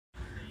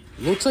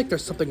Looks like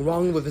there's something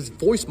wrong with his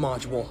voice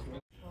module.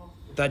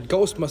 That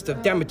ghost must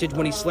have damaged it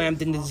when he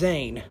slammed into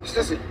Zane.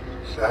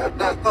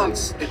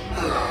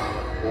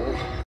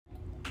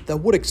 That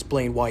would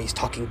explain why he's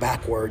talking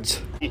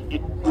backwards.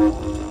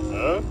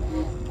 Huh?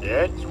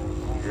 That's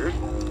weird.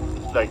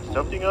 It's like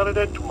something out of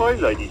that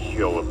Twilighty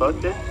show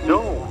about that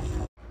zone.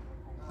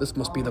 This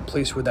must be the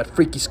place where that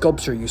freaky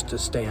sculpture used to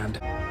stand.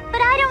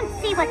 But I don't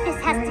see what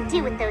this has to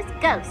do with those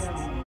ghosts.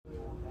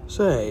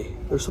 Say,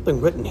 there's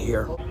something written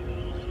here.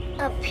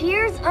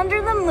 Appears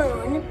under the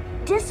moon,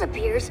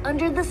 disappears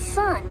under the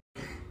sun.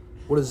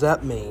 What does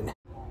that mean?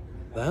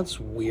 That's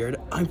weird.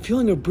 I'm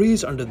feeling a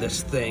breeze under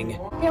this thing.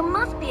 There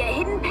must be a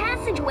hidden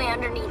passageway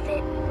underneath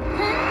it.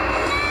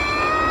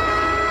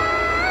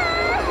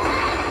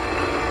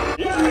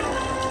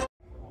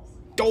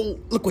 Oh,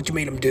 look what you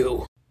made him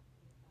do.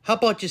 How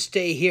about you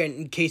stay here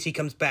in case he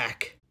comes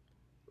back?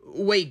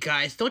 Wait,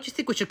 guys, don't you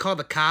think we should call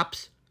the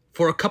cops?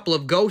 For a couple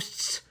of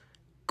ghosts?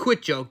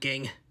 Quit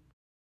joking.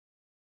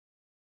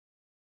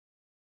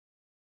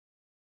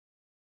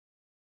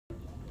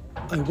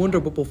 I wonder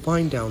what we'll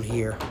find down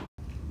here.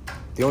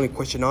 The only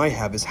question I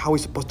have is how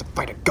he's supposed to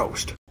fight a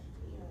ghost.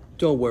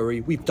 Don't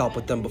worry, we've dealt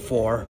with them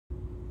before.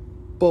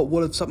 But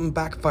what if something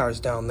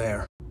backfires down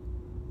there?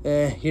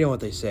 You know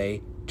what they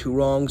say. 2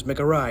 wrongs make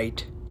a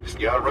right.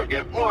 Shut it,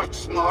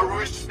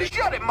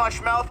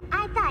 Mushmouth!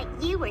 I thought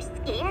you were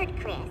scared,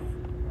 Chris.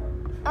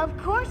 Of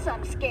course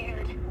I'm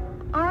scared.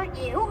 Aren't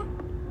you?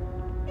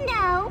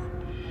 No.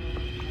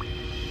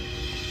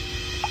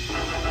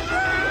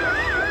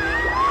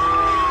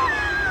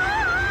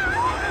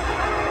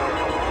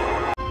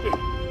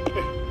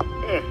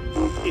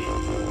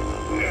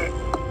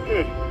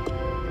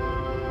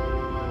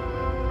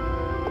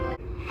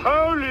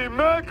 Holy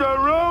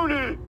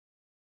macaroni!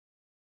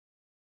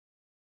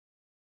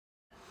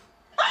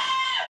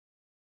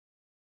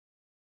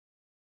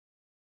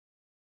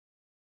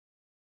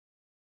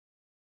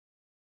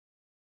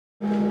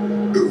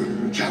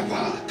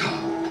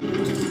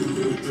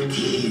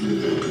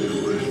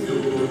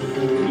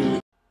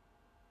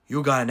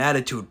 You got an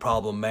attitude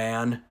problem,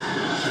 man.